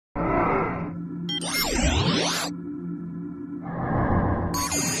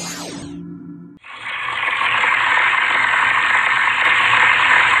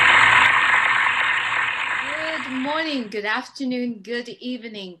good afternoon, good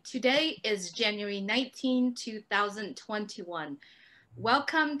evening. Today is January 19, 2021.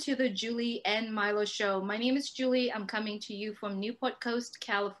 Welcome to the Julie and Milo show. My name is Julie. I'm coming to you from Newport Coast,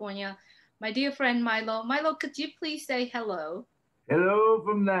 California. My dear friend Milo. Milo, could you please say hello? Hello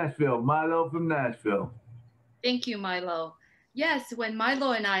from Nashville. Milo from Nashville. Thank you, Milo. Yes, when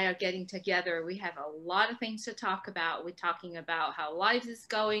Milo and I are getting together, we have a lot of things to talk about. We're talking about how life is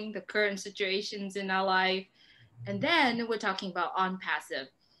going, the current situations in our life, and then we're talking about OnPassive.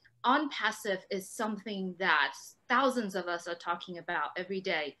 OnPassive is something that thousands of us are talking about every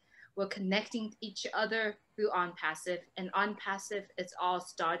day. We're connecting each other through OnPassive, and OnPassive, it's all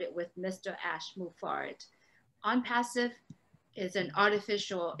started with Mr. Ash Mufarid. OnPassive is an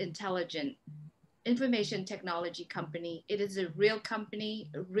artificial intelligence information technology company. It is a real company,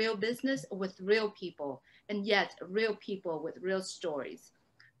 a real business with real people, and yet real people with real stories.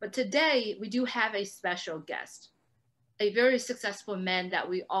 But today we do have a special guest, a very successful man that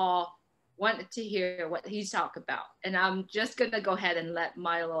we all wanted to hear what he's talking about. And I'm just going to go ahead and let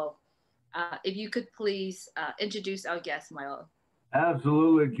Milo, if you could please introduce our guest, Milo.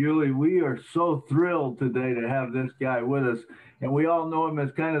 Absolutely, Julie. We are so thrilled today to have this guy with us. And we all know him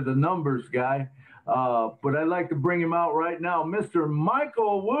as kind of the numbers guy. But I'd like to bring him out right now, Mr.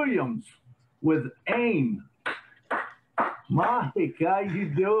 Michael Williams with AIM. Mike, how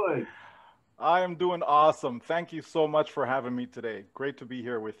you doing? I am doing awesome. Thank you so much for having me today. Great to be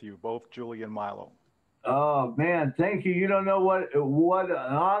here with you, both Julie and Milo. Oh man, thank you. You don't know what an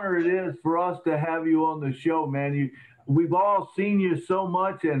honor it is for us to have you on the show, man. We've all seen you so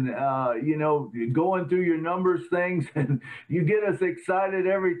much, and going through your numbers things, and you get us excited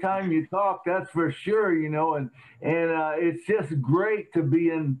every time you talk. That's for sure, and it's just great to be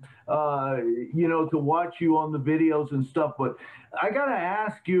in, to watch you on the videos and stuff. But I gotta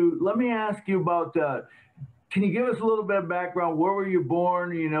ask you. Let me ask you about. Can you give us a little bit of background? Where were you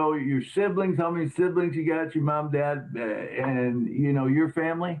born? Your siblings, how many siblings you got, your mom, dad, and, your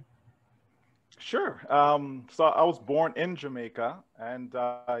family? Sure. So I was born in Jamaica, and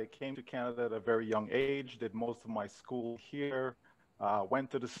I came to Canada at a very young age, did most of my school here, went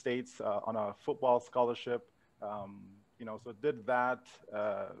to the States on a football scholarship, so did that,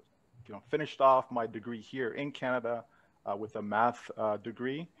 finished off my degree here in Canada with a math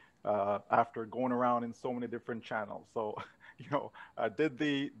degree. After going around in so many different channels. So, I did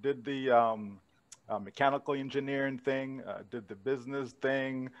the mechanical engineering thing, did the business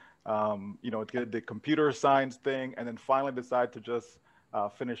thing, did the computer science thing, and then finally decided to just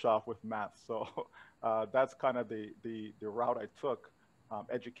finish off with math. So that's kind of the route I took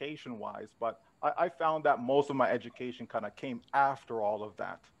education-wise. But I found that most of my education kind of came after all of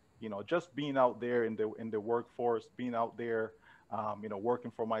that. Just being out there in the workforce, being out there,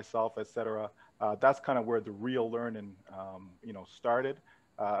 working for myself, etc. That's kind of where the real learning, started.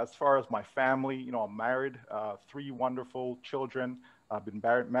 As far as my family, I'm married, 3 wonderful children. I've been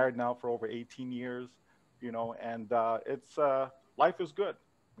married now for over 18 years, and it's life is good.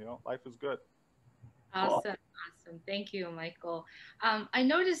 Life is good. Awesome, awesome. Thank you, Michael. I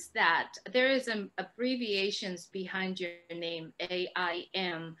noticed that there is abbreviations behind your name,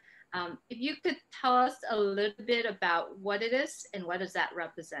 AIM. If you could tell us a little bit about what it is and what does that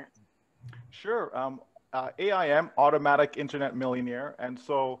represent? Sure. AIM, Automatic Internet Millionaire. And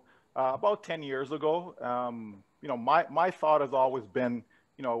so about 10 years ago, my thought has always been,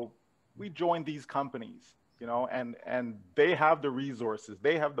 we joined these companies, and they have the resources,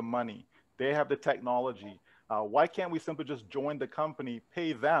 they have the money, they have the technology. Why can't we simply just join the company,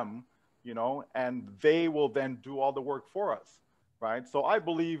 pay them, and they will then do all the work for us? Right. So I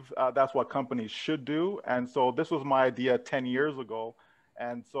believe that's what companies should do. And so this was my idea 10 years ago.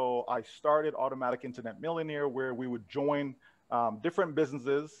 And so I started Automatic Internet Millionaire, where we would join different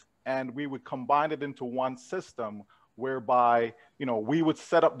businesses and we would combine it into one system whereby, we would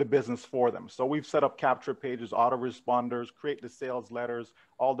set up the business for them. So we've set up capture pages, autoresponders, create the sales letters,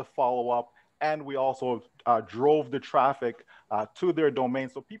 all the follow-up. And we also drove the traffic to their domain.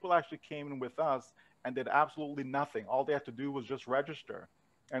 So people actually came in with us and did absolutely nothing. All they had to do was just register.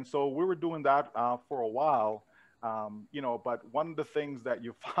 And so we were doing that for a while, but one of the things that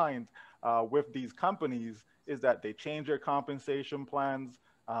you find with these companies is that they change their compensation plans,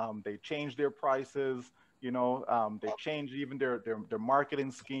 they change their prices, they change even their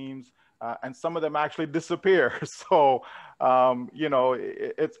marketing schemes, and some of them actually disappear. So, it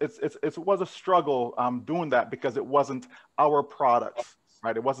was a struggle doing that because it wasn't our products.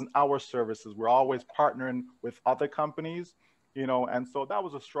 Right, it wasn't our services. We're always partnering with other companies, and so that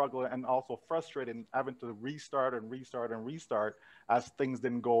was a struggle and also frustrating, having to restart as things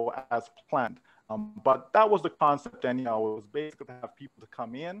didn't go as planned. But that was the concept anyhow. It was basically to have people to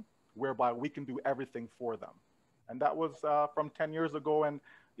come in whereby we can do everything for them. And that was from 10 years ago. And,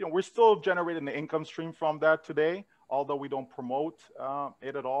 we're still generating the income stream from that today, although we don't promote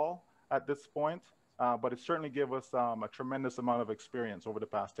it at all at this point. But it certainly gave us a tremendous amount of experience over the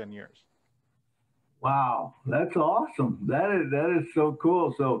past 10 years. Wow, that's awesome. That is so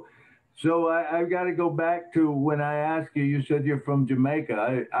cool. So I've got to go back to when I asked you. You said you're from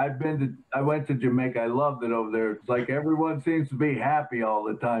Jamaica. I went to Jamaica. I loved it over there. It's like everyone seems to be happy all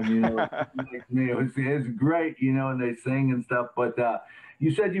the time. Like me, it's great. And they sing and stuff. But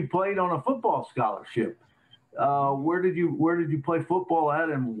you said you played on a football scholarship. Where did you play football at,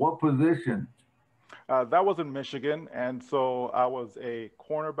 and what position? That was in Michigan, and so I was a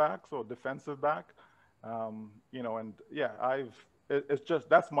cornerback, so a defensive back. And yeah, it's just,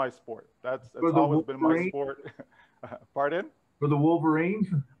 that's my sport. It's always been my sport. Pardon? For the Wolverines?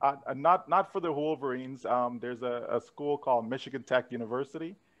 Not for the Wolverines. There's a school called Michigan Tech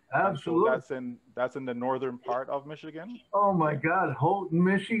University. Absolutely. So that's in the northern part of Michigan. Oh my God, Houghton,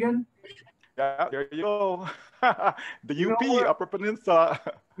 Michigan? Yeah, there you go. The UP, Upper Peninsula.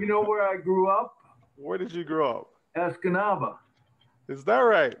 You know where I grew up? Where did you grow up? Escanaba. Is that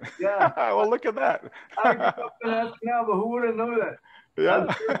right? Yeah. Well, look at that. I grew up in Escanaba. Who would have known that?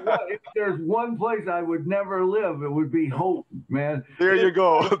 Yeah. If there's one place I would never live, it would be Houghton, man. There you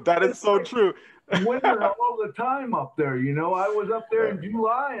go. That is so true. Winter all the time up there. I was up there in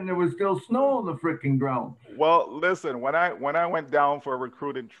July and there was still snow on the freaking ground. Well, listen, when I went down for a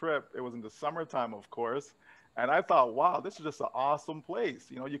recruiting trip, it was in the summertime, of course. And I thought, wow, this is just an awesome place.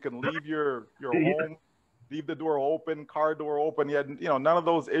 You can leave your home, leave the door open, car door open. You had, none of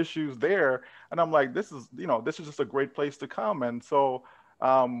those issues there. And I'm like, this is just a great place to come. And so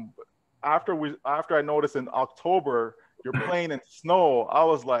after I noticed in October, you're playing in snow, I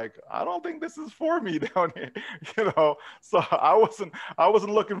was like, I don't think this is for me down here, So I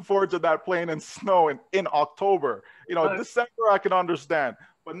wasn't looking forward to that playing in snow in October. December I can understand,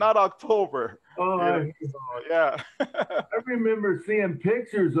 but not October. Oh, yeah. I remember seeing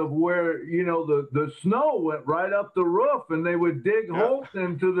pictures of where, the snow went right up the roof and they would dig holes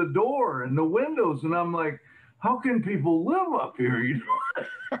into the door and the windows. And I'm like, how can people live up here?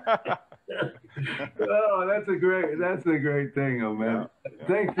 Oh, that's a great thing, oh man.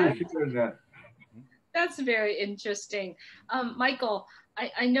 Thanks for sharing that. That's very interesting. Michael,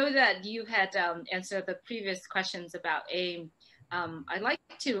 I know that you had answered the previous questions about AIM. I'd like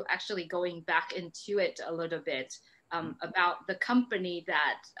to actually going back into it a little bit about the company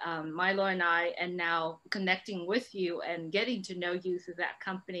that Milo and I, and now connecting with you and getting to know you through that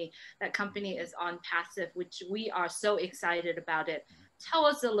company. That company is OnPassive, which we are so excited about it. Tell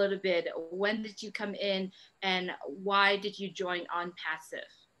us a little bit, when did you come in and why did you join OnPassive?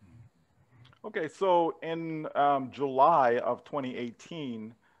 Okay, so in July of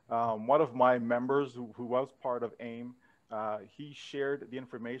 2018, one of my members who was part of AIM, he shared the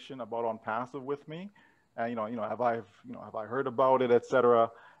information about OnPassive with me, and have I heard about it,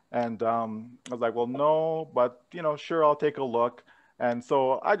 etc. And I was like, well, no, but sure, I'll take a look. And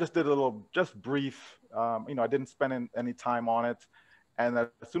so I just did a little, just brief. I didn't spend any time on it. And as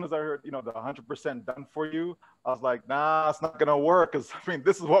soon as I heard, the 100% done for you, I was like, nah, it's not gonna work. Cause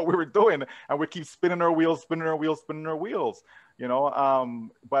this is what we were doing, and we keep spinning our wheels.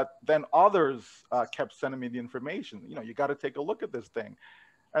 But then others kept sending me the information. You got to take a look at this thing.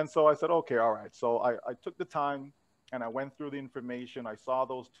 And so I said, okay, all right. So I took the time and I went through the information. I saw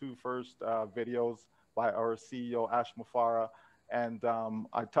those two first videos by our CEO, Ash Mufara. And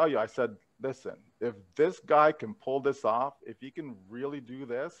I tell you, I said, listen, if this guy can pull this off, if he can really do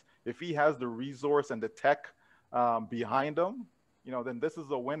this, if he has the resource and the tech behind him, then this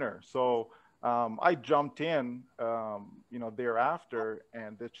is a winner. So I jumped in, thereafter,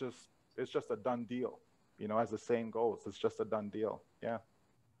 and it's just a done deal. As the saying goes, it's just a done deal. Yeah.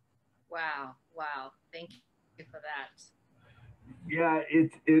 Wow. Thank you for that. Yeah,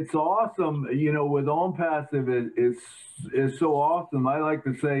 it's awesome. With OnPassive, it's so awesome. I like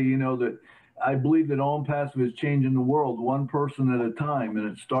to say, that I believe that OnPassive is changing the world one person at a time, and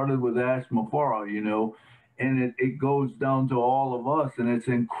it started with Ash Mufara, and it goes down to all of us, and it's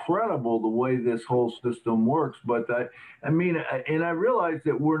incredible the way this whole system works. But I realize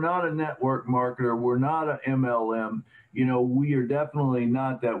that we're not a network marketer, we're not an MLM. We are definitely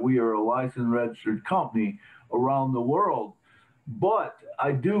not that. We are a licensed registered company around the world. But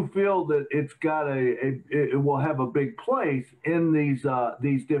I do feel that it's got it will have a big place in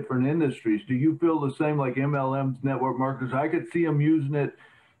these different industries. Do you feel the same, like MLMs, network marketers? I could see them using it,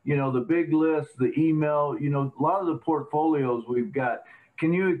 the big list, the email, a lot of the portfolios we've got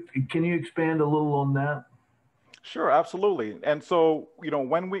Can you expand a little on that? Sure, absolutely. And so,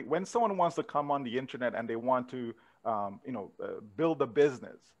 when someone wants to come on the internet and they want to, build a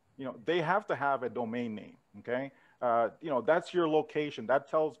business, they have to have a domain name. Okay, that's your location. That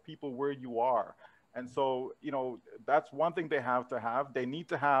tells people where you are. And so, that's one thing they have to have. They need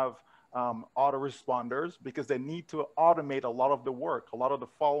to have autoresponders because they need to automate a lot of the work, a lot of the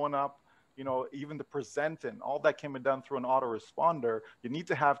following up, even the presenting, all that can be done through an autoresponder. You need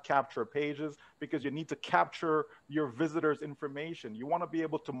to have capture pages because you need to capture your visitors' information. You want to be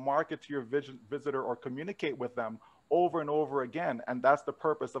able to market to your visitor or communicate with them over and over again. And that's the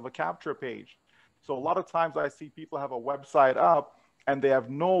purpose of a capture page. So a lot of times I see people have a website up and they have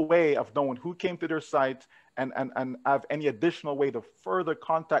no way of knowing who came to their site and have any additional way to further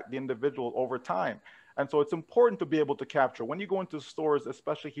contact the individual over time. And so it's important to be able to capture. When you go into stores,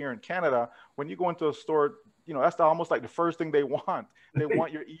 especially here in Canada, when you go into a store, that's almost like the first thing they want. They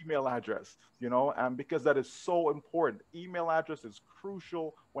want your email address, and because that is so important. Email address is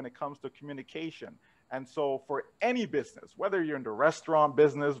crucial when it comes to communication. And so for any business, whether you're in the restaurant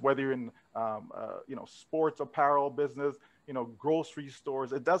business, whether you're in, sports apparel business, grocery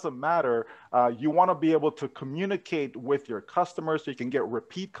stores, it doesn't matter. You want to be able to communicate with your customers so you can get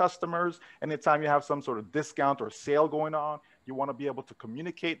repeat customers. Anytime you have some sort of discount or sale going on, you want to be able to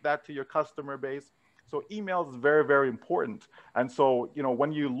communicate that to your customer base. So email is very, very important. And so,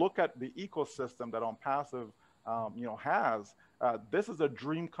 when you look at the ecosystem that OnPassive, has, this is a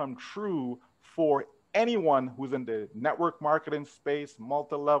dream come true for anyone who's in the network marketing space,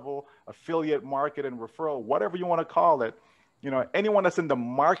 multi-level, affiliate marketing, referral, whatever you want to call it. Anyone that's in the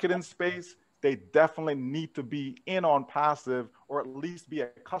marketing space, they definitely need to be in OnPassive or at least be a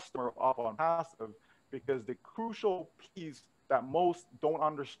customer of OnPassive, because the crucial piece that most don't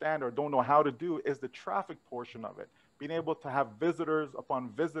understand or don't know how to do is the traffic portion of it. Being able to have visitors upon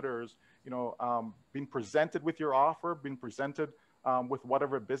visitors, being presented with your offer, being presented with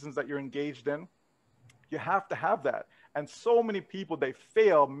whatever business that you're engaged in. You have to have that. And so many people, they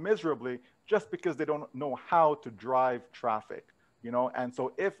fail miserably just because they don't know how to drive traffic, And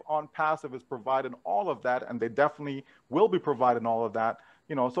so if OnPassive is providing all of that, and they definitely will be providing all of that,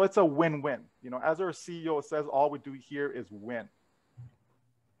 so it's a win-win. As our CEO says, all we do here is win.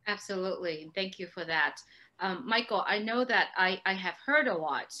 Absolutely. Thank you for that. Michael, I know that I have heard a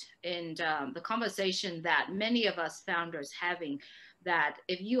lot in the conversation that many of us founders having, that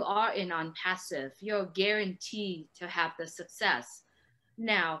if you are in OnPassive, you're guaranteed to have the success.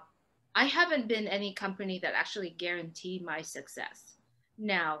 Now, I haven't been any company that actually guaranteed my success.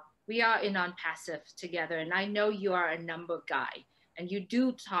 Now, we are in OnPassive together, and I know you are a number guy, and you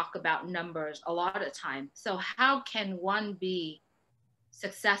do talk about numbers a lot of time. So how can one be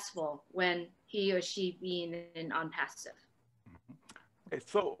successful when he or she being in OnPassive? Okay,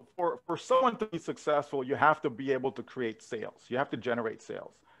 so for someone to be successful, you have to be able to create sales. You have to generate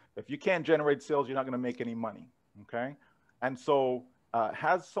sales. If you can't generate sales, you're not going to make any money. Okay. And so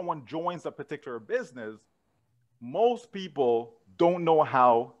as someone joins a particular business, most people don't know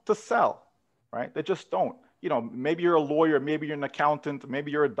how to sell, right? They just don't. Maybe you're a lawyer, maybe you're an accountant,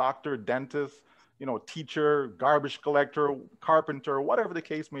 maybe you're a doctor, dentist, teacher, garbage collector, carpenter, whatever the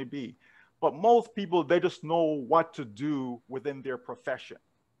case may be. But most people, they just know what to do within their profession,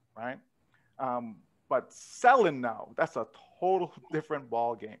 right? But selling now, that's a total different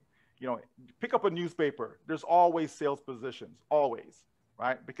ball game. Pick up a newspaper. There's always sales positions, always,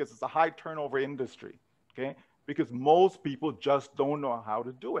 right? Because it's a high turnover industry, okay? Because most people just don't know how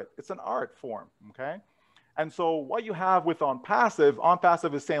to do it. It's an art form, okay? And so what you have with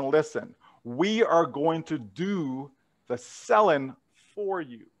OnPassive is saying, listen, we are going to do the selling for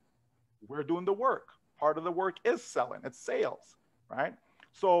you. We're doing the work. Part of the work is selling. It's sales, right?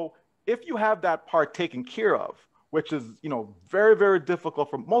 So if you have that part taken care of, which is, very, very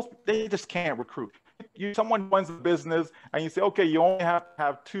difficult for most, they just can't recruit. Someone joins a business and you say, okay, you only have to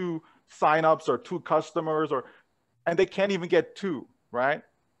have 2 signups or 2 customers, and they can't even get 2, right?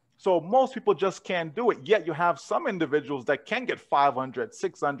 So most people just can't do it. Yet you have some individuals that can get 500,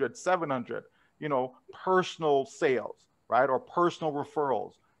 600, 700, personal sales, right? Or personal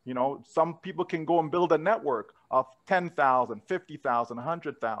referrals. Some people can go and build a network of 10,000, 50,000,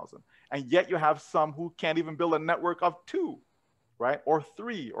 100,000. And yet you have some who can't even build a network of 2, right? Or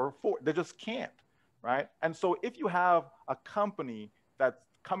 3 or 4. They just can't, right? And so if you have a company that's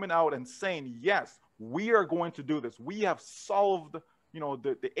coming out and saying, yes, we are going to do this. We have solved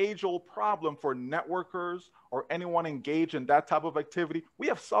the age-old problem for networkers or anyone engaged in that type of activity. We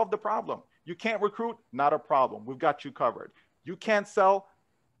have solved the problem. You can't recruit, not a problem. We've got you covered. You can't sell,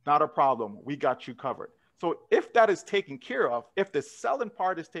 not a problem. We got you covered. So if that is taken care of, if the selling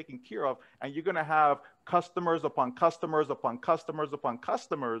part is taken care of, and you're going to have customers upon customers upon customers upon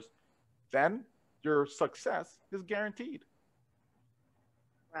customers, then your success is guaranteed.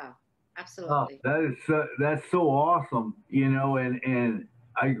 Wow, Oh, absolutely. that's so awesome, you know, and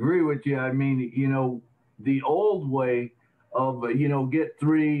I agree with you. I mean, you know, the old way of you know get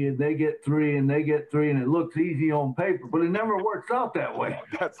three and they get three and they get three and it looks easy on paper, but it never works out that way.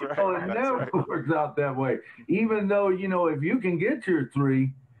 That's You right. know, it That's never right. works out that way. Even though you know if you can get your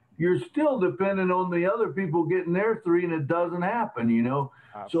three, you're still dependent on the other people getting their three, and it doesn't happen. You know,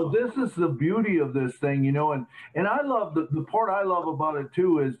 so this Absolutely. is the beauty of this thing, you know, and I love the part I love about it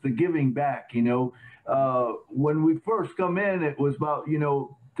too is the giving back. You know, when we first come in, it was about you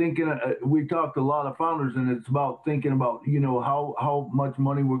know thinking. We talked to a lot of founders, and it's about thinking about you know how much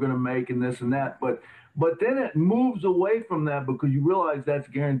money we're going to make and this and that. But then it moves away from that because you realize that's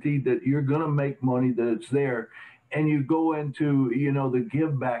guaranteed that you're going to make money, that it's there, and you go into you know the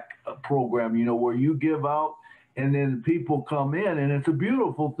give back program. You know where you give out and then people come in and it's a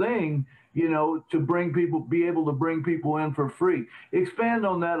beautiful thing you know to bring people be able to bring people in for free. Expand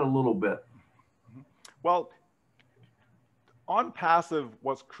on that a little bit. Mhm. Well, OnPassive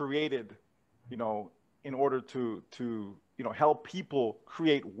was created, you know, in order to you know help people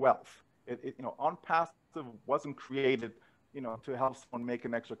create wealth. You know, OnPassive wasn't created, you know, to help someone make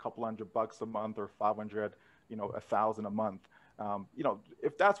an extra couple $100 a month or 500, you know, 1,000 a month. You know,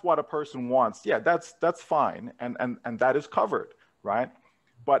 if that's what a person wants, yeah, that's fine, and that is covered, right?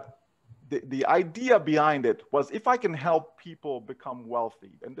 But the idea behind it was if I can help people become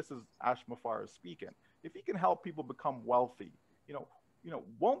wealthy, and this is Ash Mafar speaking, if he can help people become wealthy, you know,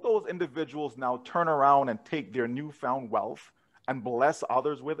 won't those individuals now turn around and take their newfound wealth and bless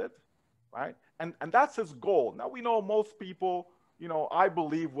others with it, right? And that's his goal. Now we know most people, you know, I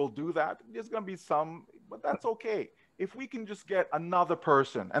believe will do that. There's going to be some, but that's okay. If we can just get another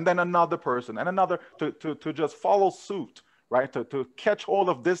person and then another person and another to just follow suit, right? To catch all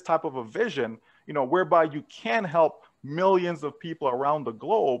of this type of a vision, you know, whereby you can help millions of people around the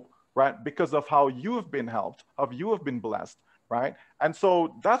globe, right? Because of how you have been helped, how you have been blessed, right? And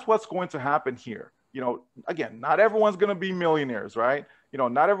so that's what's going to happen here. You know, again, not everyone's going to be millionaires, right? You know,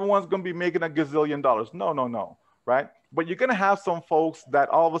 not everyone's going to be making a gazillion dollars. No, no, no, right? But you're going to have some folks that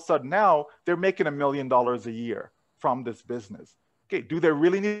all of a sudden now they're making $1 million a year from this business. Okay, do they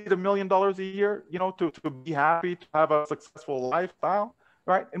really need $1 million a year, you know, to be happy, to have a successful lifestyle,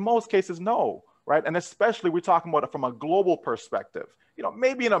 right? In most cases, no, right? And especially we're talking about it from a global perspective. You know,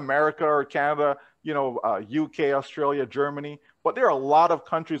 maybe in America or Canada, you know, UK, Australia, Germany, but there are a lot of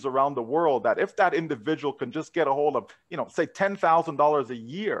countries around the world that if that individual can just get a hold of, you know, say $10,000 a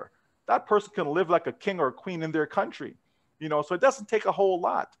year, that person can live like a king or a queen in their country, you know, so it doesn't take a whole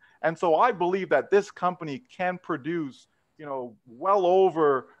lot. And so I believe that this company can produce, you know, well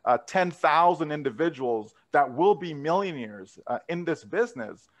over 10,000 individuals that will be millionaires in this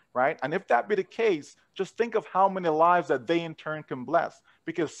business, right? And if that be the case, just think of how many lives that they in turn can bless.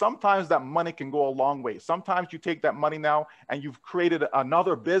 Because sometimes that money can go a long way. Sometimes you take that money now and you've created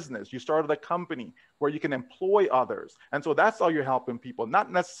another business. You started a company where you can employ others. And so that's how you're helping people. Not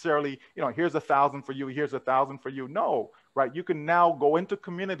necessarily, you know, here's 1,000 for you, here's 1,000 for you. No, right? You can now go into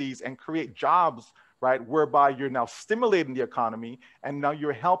communities and create jobs, right? Whereby you're now stimulating the economy and now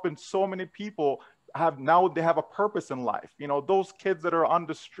you're helping so many people they have a purpose in life. You know, those kids that are on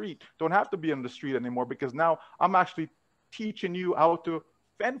the street don't have to be on the street anymore because now I'm actually teaching you how to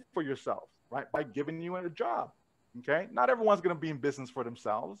fend for yourself, right? By giving you a job. Okay. Not everyone's going to be in business for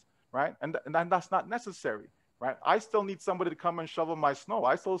themselves, right? And that's not necessary, right? I still need somebody to come and shovel my snow.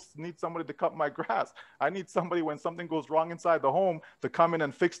 I still need somebody to cut my grass. I need somebody when something goes wrong inside the home to come in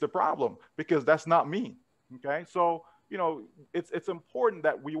and fix the problem because that's not me. Okay. So, you know, it's important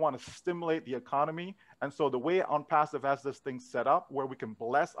that we want to stimulate the economy. And so the way OnPassive has this thing set up where we can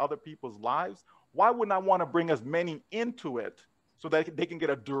bless other people's lives, why wouldn't I want to bring as many into it so that they can get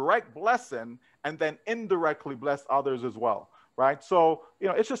a direct blessing and then indirectly bless others as well, right? So, you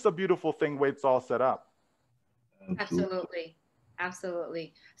know, it's just a beautiful thing way it's all set up. Absolutely. Absolutely.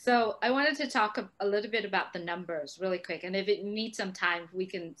 Absolutely. So I wanted to talk a little bit about the numbers really quick. And if it needs some time, we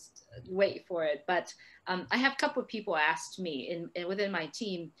can wait for it. But I have a couple of people asked me within my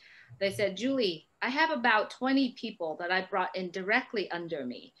team, they said, Julie, I have about 20 people that I brought in directly under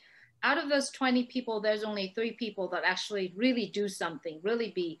me. Out of those 20 people, there's only 3 people that actually really do something,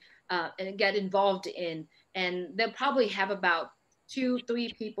 really be and get involved in. And they'll probably have about 2,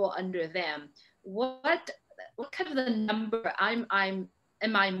 3 people under them. What kind of the number am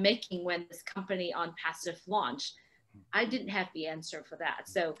I making when this company OnPassive launched? I didn't have the answer for that.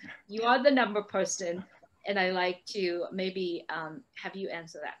 So you are the number person. And I like to maybe have you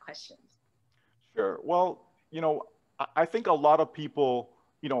answer that question. Sure. Well, I think a lot of people,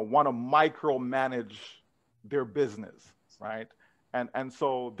 want to micromanage their business, right? And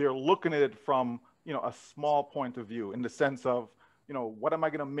so they're looking at it from, a small point of view in the sense of, what am I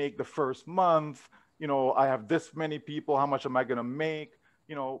going to make the first month? I have this many people, how much am I going to make?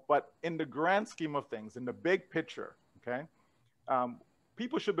 But in the grand scheme of things, in the big picture, okay,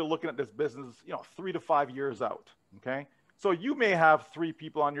 people should be looking at this business, 3 to 5 years out, okay? So you may have 3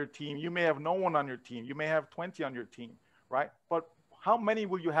 people on your team, you may have no one on your team, you may have 20 on your team, right? But how many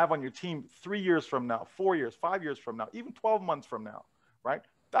will you have on your team 3 years from now, 4 years, 5 years from now, even 12 months from now, right?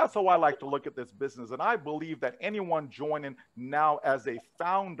 That's how I like to look at this business. And I believe that anyone joining now as a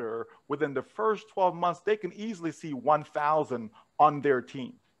founder, within the first 12 months, they can easily see 1,000 on their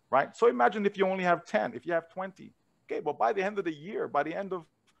team, right? So imagine if you only have 10, if you have 20. Okay, but by the end of the year, by the end of,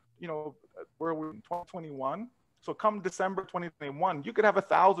 where we're in 2021, so come December 2021, you could have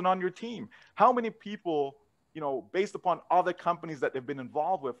 1,000 on your team. How many people, based upon other companies that they've been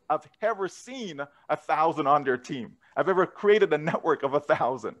involved with, have ever seen 1,000 on their team? I've ever created a network of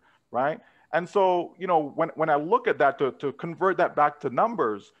 1,000, right? And so, when I look at that, to convert that back to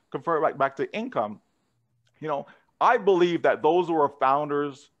numbers, convert it back to income, I believe that those who are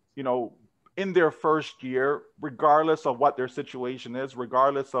founders, in their first year, regardless of what their situation is,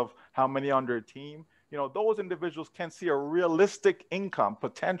 regardless of how many on their team, those individuals can see a realistic income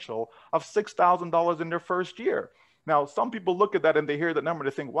potential of $6,000 in their first year. Now, some people look at that and they hear that number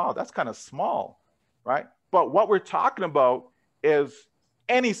and they think, wow, that's kind of small, right? But what we're talking about is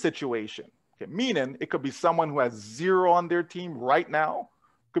any situation, okay? Meaning it could be someone who has 0 on their team right now,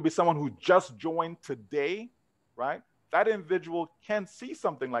 could be someone who just joined today, right? That individual can see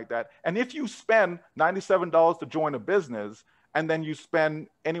something like that. And if you spend $97 to join a business, and then you spend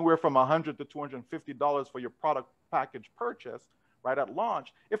anywhere from $100 to $250 for your product package purchase, right, at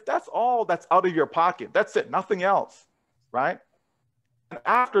launch, if that's all that's out of your pocket, that's it, nothing else, right? And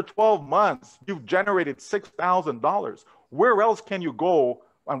after 12 months, you've generated $6,000. Where else can you go,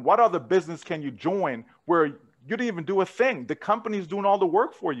 and what other business can you join where you didn't even do a thing? The company's doing all the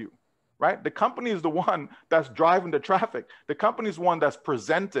work for you. Right? The company is the one that's driving the traffic. The company is one that's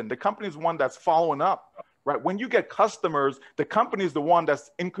presenting. The company is one that's following up, right? When you get customers, the company is the one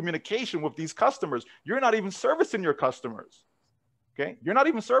that's in communication with these customers. You're not even servicing your customers, okay? You're not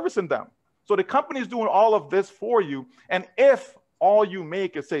even servicing them. So the company is doing all of this for you. And if all you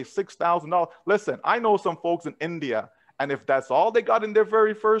make is, say, $6,000, listen, I know some folks in India, and if that's all they got in their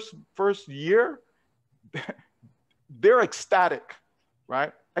very first year, they're ecstatic,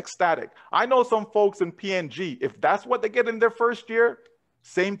 right? Ecstatic. I know some folks in PNG, if that's what they get in their first year,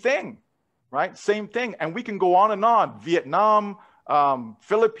 same thing, right? Same thing. And we can go on and on. Vietnam,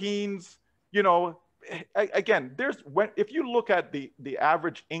 Philippines, again, if you look at the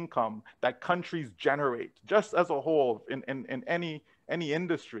average income that countries generate, just as a whole in any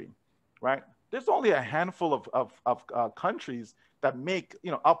industry, right? There's only a handful of countries that make,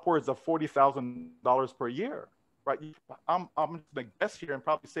 upwards of $40,000 per year. Right, I'm going to guess here and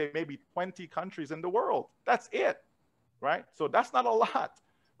probably say maybe 20 countries in the world. That's it, right? So that's not a lot,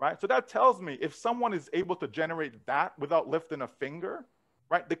 right? So that tells me if someone is able to generate that without lifting a finger,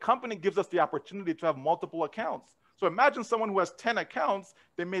 right? The company gives us the opportunity to have multiple accounts. So imagine someone who has 10 accounts,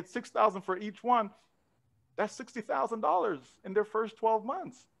 they made $6,000 for each one. That's $60,000 in their first 12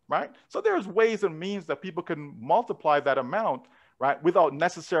 months, right? So there's ways and means that people can multiply that amount, right? Without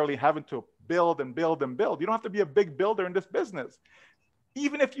necessarily having to build and build and build. You don't have to be a big builder in this business.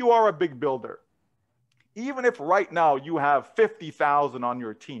 Even if you are a big builder, even if right now you have 50,000 on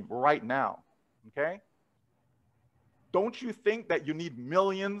your team right now, okay? Don't you think that you need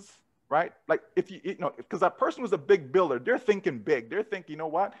millions, right? Like if because that person who's a big builder, they're thinking big. They're thinking, you know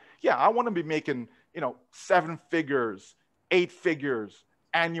what? Yeah, I want to be making, 7 figures, 8 figures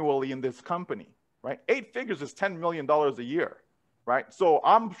annually in this company, right? 8 figures is $10 million a year. Right? So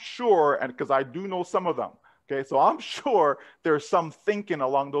I'm sure, and because I do know some of them, okay, so I'm sure there's some thinking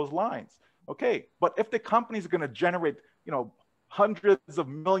along those lines. Okay, but if the company is going to generate, hundreds of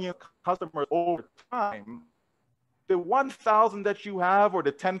millions of customers over time, the 1,000 that you have, or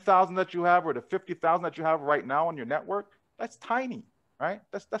the 10,000 that you have, or the 50,000 that you have right now on your network, that's tiny, right?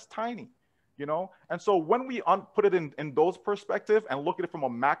 That's tiny, And so when we put it in those perspectives and look at it from a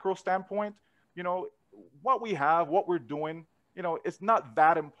macro standpoint, what we have, what we're doing, it's not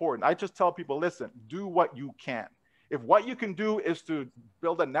that important. I just tell people, listen, do what you can. If what you can do is to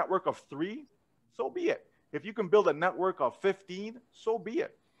build a network of 3, so be it. If you can build a network of 15, so be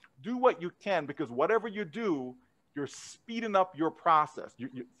it. Do what you can, because whatever you do, you're speeding up your process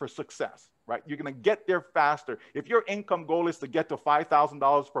for success, right? right? You're going to get there faster. If your income goal is to get to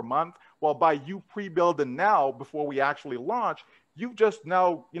 $5,000 per month, well, by you pre-building now before we actually launch, you've just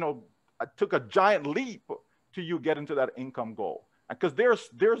now, took a giant leap to you getting to that income goal. Because there's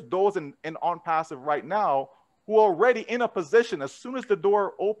those in OnPassive right now who are already in a position, as soon as the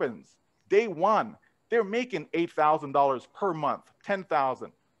door opens, day one, they're making $8,000 per month,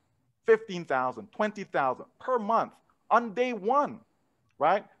 10,000, 15,000, 20,000 per month on day one,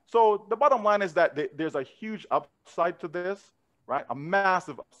 right? So the bottom line is that there's a huge upside to this, right? A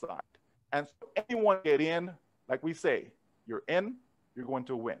massive upside. And so anyone get in, like we say, you're in, you're going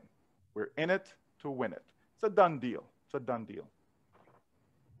to win. We're in it to win it. It's a done deal. It's a done deal.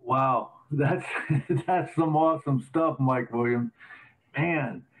 Wow, that's some awesome stuff, Mike Williams.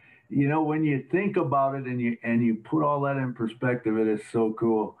 Man, when you think about it and you put all that in perspective, it is so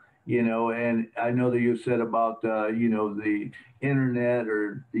cool. And I know that you said about the internet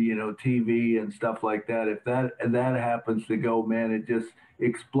or TV and stuff like that. If that happens to go, man, it just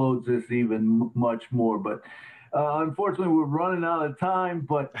explodes this even much more. But unfortunately, we're running out of time.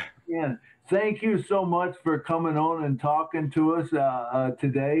 But man, thank you so much for coming on and talking to us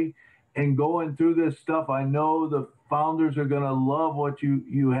today and going through this stuff. I know the founders are going to love what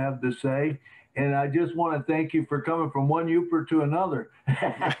you have to say. And I just want to thank you for coming from one Uper to another.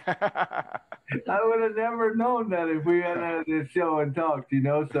 I would have never known that if we hadn't had this show and talked,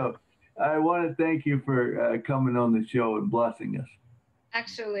 So I want to thank you for coming on the show and blessing us.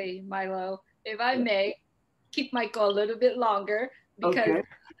 Actually, Milo, if I may, keep Michael a little bit longer, because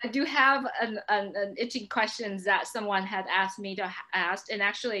I do have an itching questions that someone had asked me to ask, and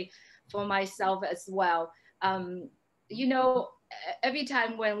actually for myself as well. Every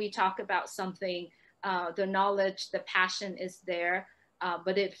time when we talk about something, the knowledge, the passion is there.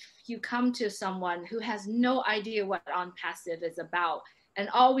 But if you come to someone who has no idea what OnPassive is about, and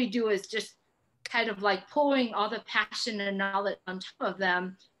all we do is just kind of like pouring all the passion and knowledge on top of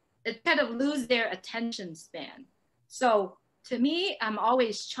them, it kind of lose their attention span. So to me, I'm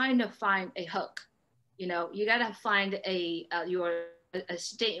always trying to find a hook. You got to find a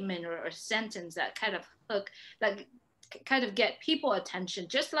statement or a sentence that kind of hook, that kind of get people attention,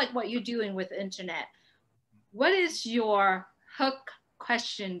 just like what you're doing with the internet. What is your hook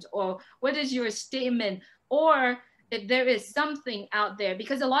questions, or what is your statement, or if there is something out there,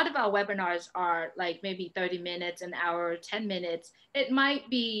 because a lot of our webinars are like maybe 30 minutes, an hour, 10 minutes. It might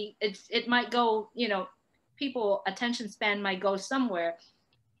go, people attention span might go somewhere.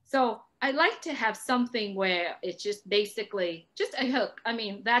 So I like to have something where it's just basically just a hook. I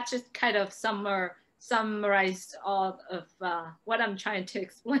mean, that just kind of summarized all of what I'm trying to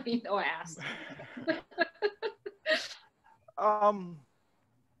explain or ask.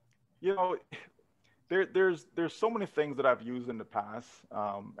 There's so many things that I've used in the past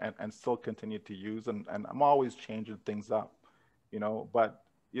and still continue to use, and I'm always changing things up, but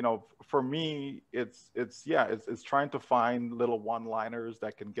for me, it's trying to find little one-liners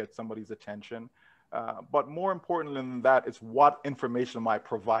that can get somebody's attention. But more importantly than that, it's what information am I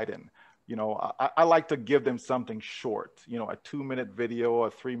providing? I like to give them something short, a 2-minute video,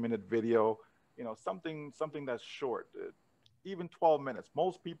 a 3-minute video, something that's short, even 12 minutes.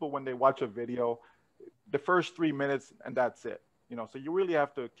 Most people, when they watch a video, the first 3 minutes and that's it, so you really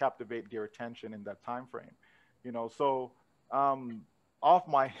have to captivate their attention in that time frame, so off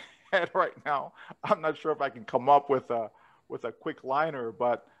my head right now, I'm not sure if I can come up with a quick liner,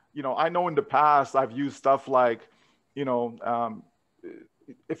 but I know in the past I've used stuff like,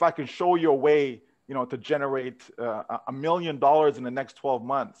 if I can show you a way, to generate $1 million in the next 12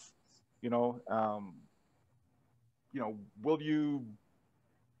 months, will you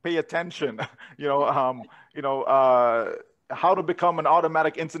pay attention? How to become an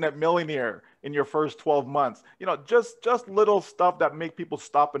automatic internet millionaire in your first 12 months. Just little stuff that make people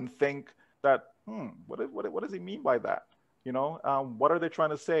stop and think that, what does he mean by that? What are they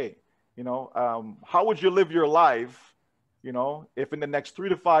trying to say? How would you live your life, if in the next 3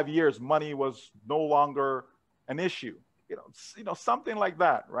 to 5 years, money was no longer an issue? Something like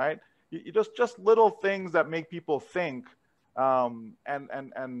that, right? You just little things that make people think. Once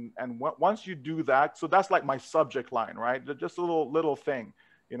you do that, so that's like my subject line, right? Just a little thing,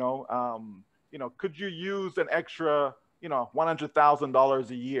 could you use an extra, $100,000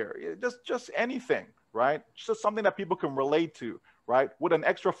 a year? Just anything, right? Just something that people can relate to, right? Would an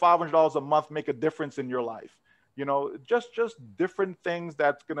extra $500 a month make a difference in your life? Just different things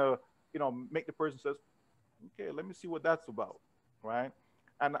that's gonna, make the person says, okay, let me see what that's about, right?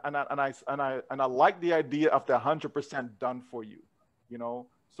 And I like the idea of the 100% done for you,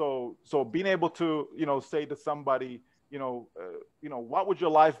 So being able to, say to somebody, what would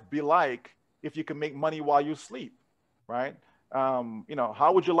your life be like if you can make money while you sleep, right? You know,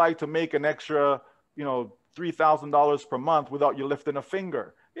 how would you like to make an extra, you know, $3,000 per month without you lifting a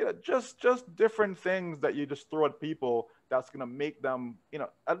finger? You know, just different things that you just throw at people that's going to make them, you know,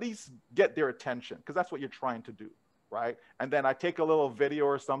 at least get their attention, because that's what you're trying to do, right? And then I take a little video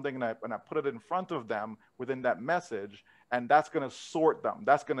or something and I put it in front of them within that message, and that's going to sort them.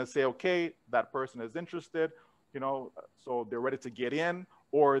 That's going to say, okay, that person is interested, you know, so they're ready to get in,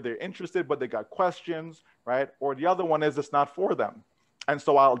 or they're interested but they got questions, right? Or the other one is it's not for them. And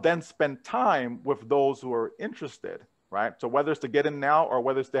so I'll then spend time with those who are interested, right? So whether it's to get in now or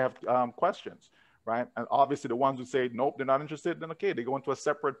whether it's to have questions, right? And obviously the ones who say, nope, they're not interested, then okay, they go into a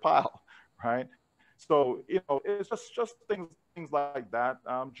separate pile, right? So, you know, it's just things like that,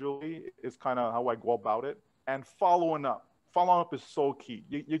 Julie, is kind of how I go about it. And following up. Following up is so key.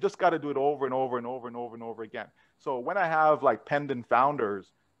 You just got to do it over and over and over and over and over again. So when I have like pending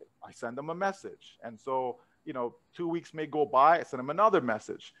founders, I send them a message. And so, you know, 2 weeks may go by, I send them another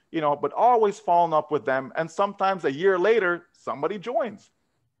message, you know, but always following up with them. And sometimes a year later, somebody joins,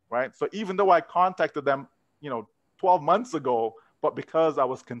 right? So even though I contacted them, you know, 12 months ago, but because I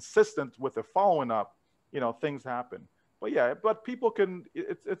was consistent with the following up, you know, things happen. But yeah, but people can,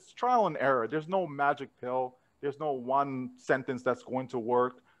 it's trial and error. There's no magic pill. There's no one sentence that's going to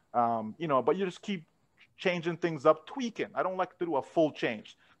work, you know, but you just keep changing things up, tweaking. I don't like to do a full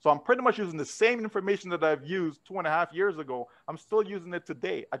change. So I'm pretty much using the same information that I've used 2.5 years ago. I'm still using it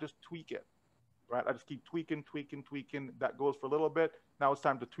today. I just tweak it, right? I just keep tweaking. That goes for a little bit. Now it's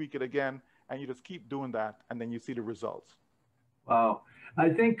time to tweak it again. And you just keep doing that. And then you see the results. Wow. I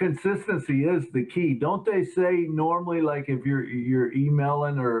think consistency is the key. Don't they say normally, like if you're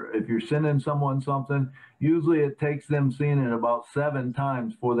emailing or if you're sending someone something, usually it takes them seeing it about 7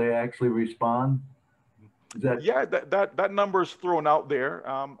 times before they actually respond? Is that... Yeah, that number is thrown out there.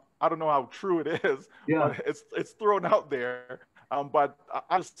 I don't know how true it is, Yeah. but it's thrown out there. But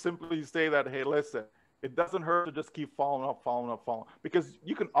I just simply say that, hey, listen, it doesn't hurt to just keep following up, because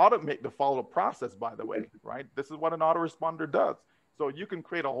you can automate the follow-up process, by the way, right? This is what an autoresponder does. So you can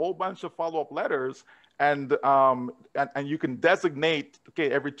create a whole bunch of follow-up letters, and you can designate, okay,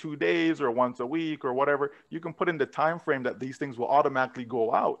 every 2 days or once a week or whatever. You can put in the time frame that these things will automatically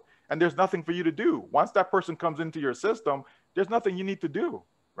go out, and there's nothing for you to do. Once that person comes into your system, there's nothing you need to do,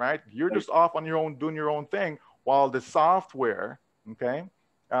 right? You're just off on your own, doing your own thing, while the software, okay,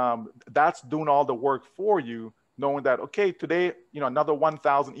 that's doing all the work for you, knowing that, okay, today, you know, another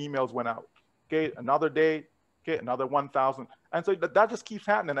 1,000 emails went out. Okay, another day, okay, another 1,000. And so that just keeps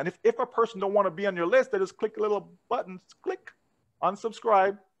happening. And if a person don't want to be on your list, they just click a little button, click,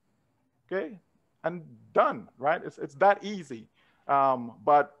 unsubscribe, okay, and done, right? It's that easy.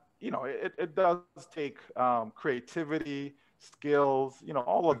 But, you know, it does take creativity, skills, you know,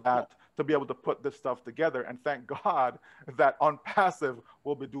 all of that to be able to put this stuff together. And thank God that OnPassive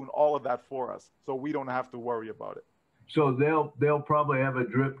will be doing all of that for us, so we don't have to worry about it. So they'll probably have a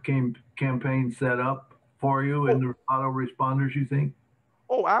drip campaign set up for you in the autoresponders, you think?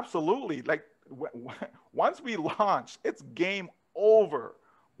 Oh, absolutely. Like once we launch, it's game over.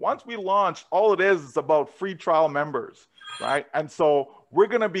 Once we launch, all it is about free trial members, right? And so we're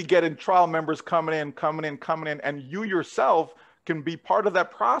going to be getting trial members coming in, and you yourself can be part of that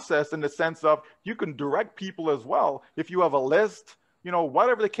process in the sense of you can direct people as well. If you have a list, you know,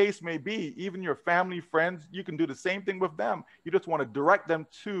 whatever the case may be, even your family, friends, you can do the same thing with them. You just want to direct them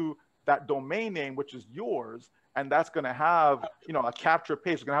to that domain name, which is yours. And that's going to have, you know, a capture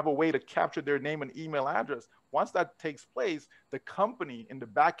page. It's going to have a way to capture their name and email address. Once that takes place, the company in the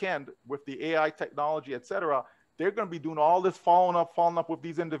back end with the AI technology, et cetera, they're going to be doing all this following up with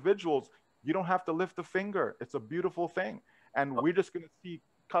these individuals. You don't have to lift a finger. It's a beautiful thing. And we're just going to see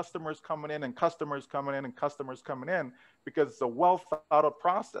customers coming in and customers coming in and customers coming in, because it's a well thought out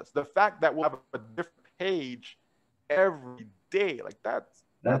process. The fact that we'll have a different page every day, like that's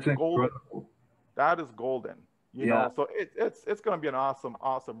golden. That is golden. You know, so it's going to be an awesome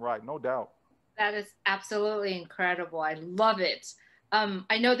ride, no doubt. That is absolutely incredible. I love it.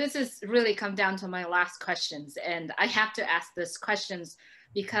 I know this is really come down to my last questions, and I have to ask these questions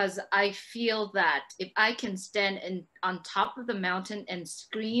because I feel that if I can stand on top of the mountain and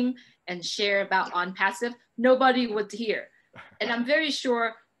scream and share about OnPassive, nobody would hear. And I'm very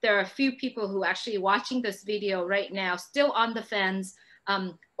sure there are a few people who are actually watching this video right now, still on the fence,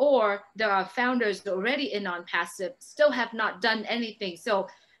 or there are founders already in OnPassive, still have not done anything. So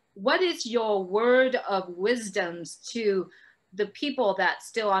what is your word of wisdoms to the people that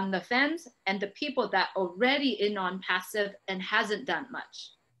still on the fence and the people that already in OnPassive and hasn't done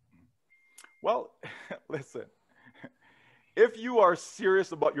much? Well, listen, if you are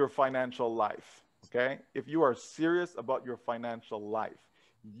serious about your financial life, okay, if you are serious about your financial life,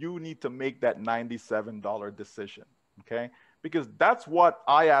 you need to make that $97 decision, okay? Because that's what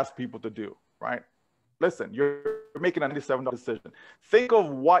I ask people to do, right? Listen, you're making a $97 decision. Think of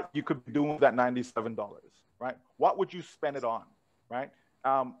what you could be doing with that $97, right? What would you spend it on, right?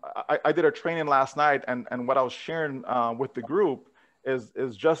 I did a training last night, and what I was sharing with the group is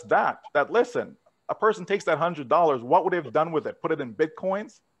just that listen, a person takes that $100, what would they have done with it? Put it in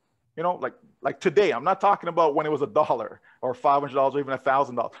Bitcoins? You know, like today, I'm not talking about when it was $1 or $500 or even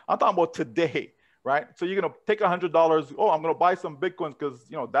 $1,000. I'm talking about today, right? So you're going to take $100. Oh, I'm going to buy some Bitcoins because,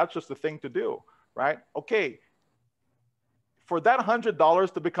 you know, that's just the thing to do, right? Okay. For that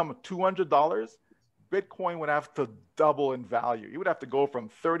 $100 to become $200, Bitcoin would have to double in value. You would have to go from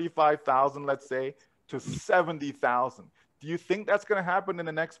 35,000, let's say, to 70,000. Do you think that's going to happen in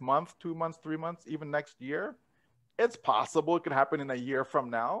the next month, 2 months, 3 months, even next year? It's possible it could happen in a year from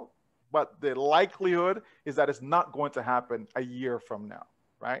now, but the likelihood is that it's not going to happen a year from now,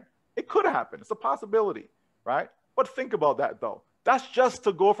 right? It could happen. It's a possibility, right? But think about that, though. That's just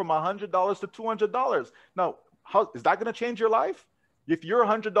to go from $100 to $200. Now, how is that going to change your life? If your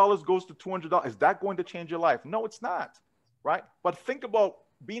 $100 goes to $200, is that going to change your life? No, it's not, right? But think about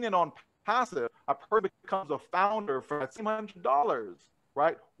being in OnPassive. A person becomes a founder for that same $100,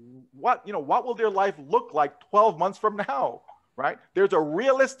 right? What will their life look like 12 months from now, right? There's a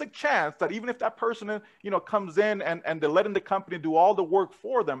realistic chance that even if that person, comes in and they're letting the company do all the work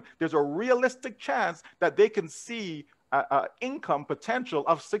for them, there's a realistic chance that they can see income potential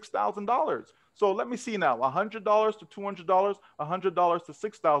of $6,000. So let me see now, $100 to $200, $100 to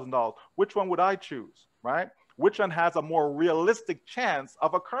 $6,000. Which one would I choose, right? Which one has a more realistic chance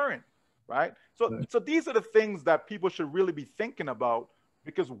of occurring, right? So these are the things that people should really be thinking about,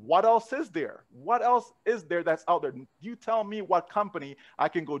 because what else is there? What else is there that's out there? You tell me what company I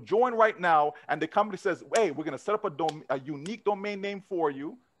can go join right now, and the company says, hey, we're going to set up a unique domain name for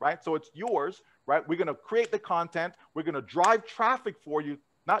you, right? So it's yours, right? We're going to create the content. We're going to drive traffic for you.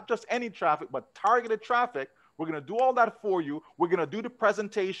 Not just any traffic, but targeted traffic. We're going to do all that for you. We're going to do the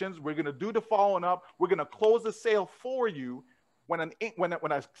presentations. We're going to do the following up. We're going to close the sale for you. When a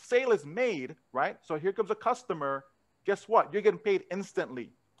sale is made, right? So here comes a customer. Guess what? You're getting paid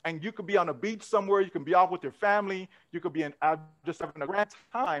instantly. And you could be on a beach somewhere. You can be off with your family. You could be just having a grand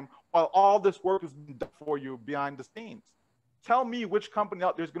time while all this work is being done for you behind the scenes. Tell me which company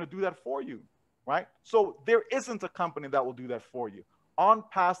out there is going to do that for you, right? So there isn't a company that will do that for you.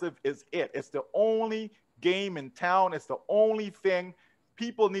 OnPassive is it. It's the only game in town. It's the only thing.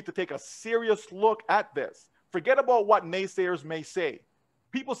 People need to take a serious look at this. Forget about what naysayers may say.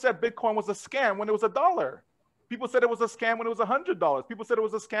 People said Bitcoin was a scam when it was $1. People said it was a scam when it was $100. People said it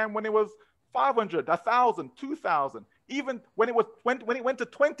was a scam when it was 500, 1,000, 2,000. Even when it went to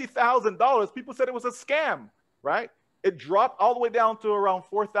 $20,000, people said it was a scam, right? It dropped all the way down to around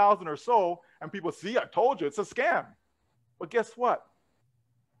 4,000 or so, and people see, I told you, it's a scam. But guess what?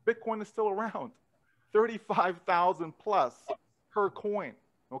 Bitcoin is still around, 35,000 plus per coin,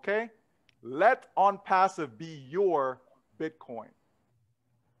 okay? Let OnPassive be your Bitcoin.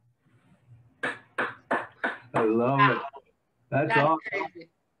 I love it. That's awesome. Crazy.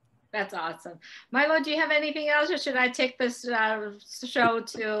 That's awesome. Milo, do you have anything else, or should I take this show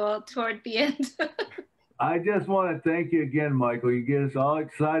toward the end? I just want to thank you again, Michael. You get us all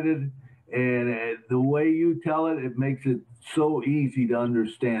excited, and the way you tell it, it makes it so easy to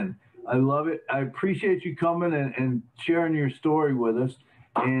understand. I love it. I appreciate you coming and sharing your story with us,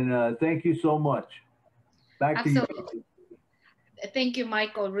 and thank you so much. Back to you. Thank you,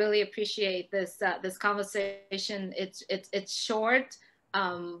 Michael. Really appreciate this this conversation. It's short,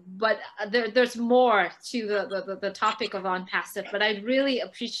 but there's more to the topic of OnPassive. But I really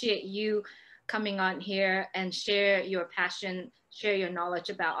appreciate you coming on here and share your passion, share your knowledge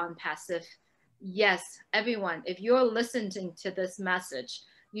about OnPassive. Yes, everyone, if you're listening to this message,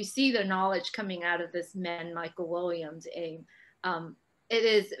 you see the knowledge coming out of this man, Michael Williams. OnPassive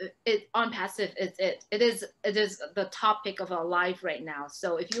is it. It is the topic of our life right now.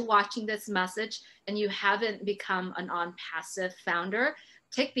 So if you're watching this message and you haven't become an OnPassive founder,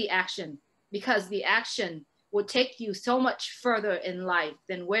 take the action, because the action will take you so much further in life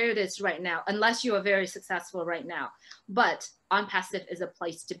than where it is right now, unless you are very successful right now. But OnPassive is a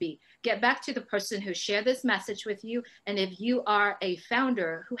place to be. Get back to the person who shared this message with you. And if you are a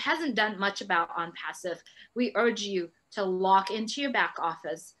founder who hasn't done much about OnPassive, we urge you to log into your back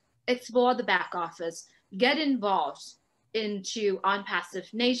office, explore the back office, get involved into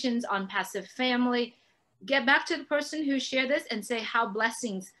OnPassive Nations, OnPassive family. Get back to the person who shared this and say how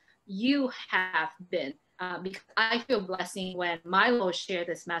blessings you have been. Because I feel blessing when Milo shared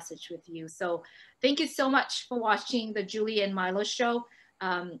this message with you. So thank you so much for watching the Julie and Milo show.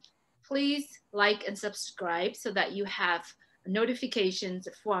 Please like and subscribe so that you have notifications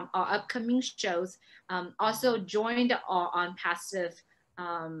from our upcoming shows. Also join our OnPassive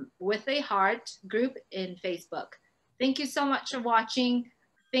with a Heart group in Facebook. Thank you so much for watching.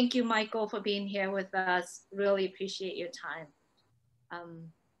 Thank you, Michael, for being here with us. Really appreciate your time.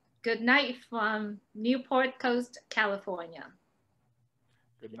 Good night from Newport Coast, California.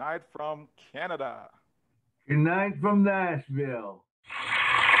 Good night from Canada. Good night from Nashville.